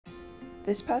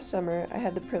This past summer, I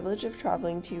had the privilege of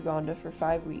traveling to Uganda for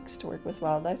 5 weeks to work with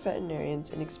wildlife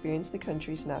veterinarians and experience the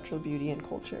country's natural beauty and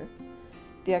culture.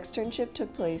 The externship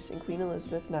took place in Queen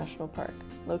Elizabeth National Park,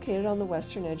 located on the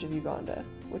western edge of Uganda,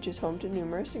 which is home to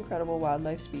numerous incredible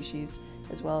wildlife species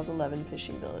as well as 11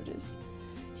 fishing villages.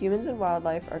 Humans and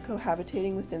wildlife are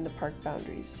cohabitating within the park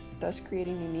boundaries, thus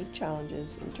creating unique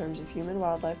challenges in terms of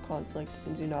human-wildlife conflict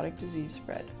and zoonotic disease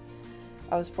spread.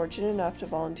 I was fortunate enough to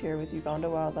volunteer with Uganda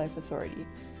Wildlife Authority,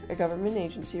 a government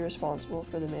agency responsible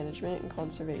for the management and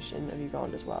conservation of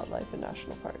Uganda's wildlife and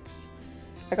national parks.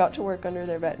 I got to work under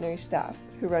their veterinary staff,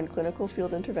 who run clinical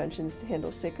field interventions to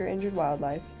handle sick or injured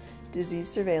wildlife, disease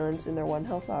surveillance in their One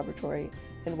Health laboratory,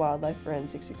 and wildlife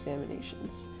forensics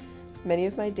examinations. Many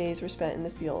of my days were spent in the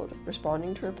field,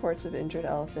 responding to reports of injured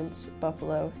elephants,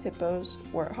 buffalo, hippos,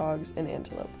 warthogs, and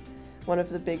antelope. One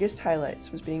of the biggest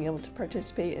highlights was being able to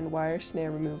participate in wire snare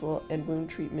removal and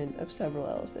wound treatment of several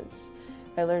elephants.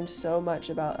 I learned so much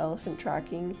about elephant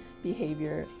tracking,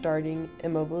 behavior, darting,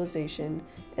 immobilization,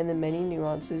 and the many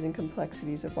nuances and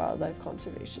complexities of wildlife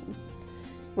conservation.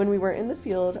 When we were in the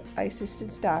field, I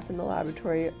assisted staff in the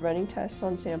laboratory running tests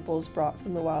on samples brought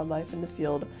from the wildlife in the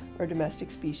field or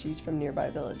domestic species from nearby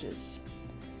villages.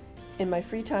 In my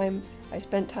free time, I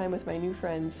spent time with my new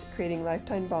friends, creating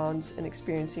lifetime bonds and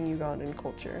experiencing Ugandan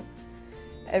culture.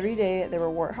 Every day, there were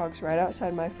warthogs right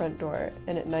outside my front door,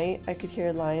 and at night, I could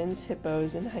hear lions,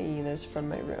 hippos, and hyenas from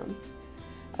my room.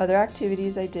 Other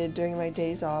activities I did during my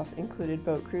days off included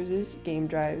boat cruises, game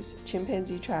drives,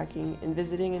 chimpanzee tracking, and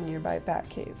visiting a nearby bat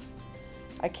cave.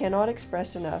 I cannot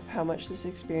express enough how much this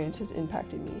experience has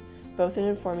impacted me, both in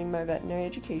informing my veterinary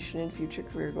education and future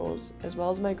career goals, as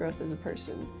well as my growth as a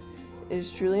person. It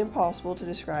is truly impossible to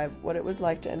describe what it was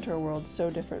like to enter a world so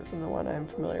different from the one I am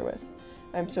familiar with.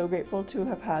 I am so grateful to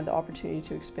have had the opportunity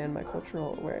to expand my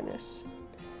cultural awareness.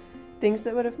 Things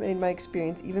that would have made my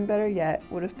experience even better yet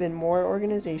would have been more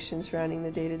organization surrounding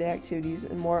the day-to-day activities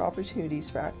and more opportunities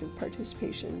for active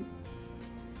participation.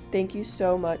 Thank you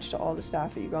so much to all the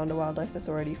staff at Uganda Wildlife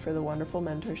Authority for the wonderful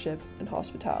mentorship and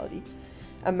hospitality.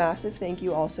 A massive thank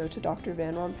you also to Dr.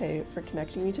 Van Rompuy for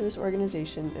connecting me to this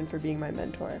organization and for being my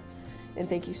mentor. And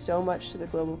thank you so much to the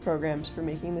global programs for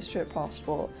making this trip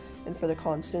possible and for the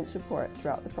constant support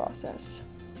throughout the process.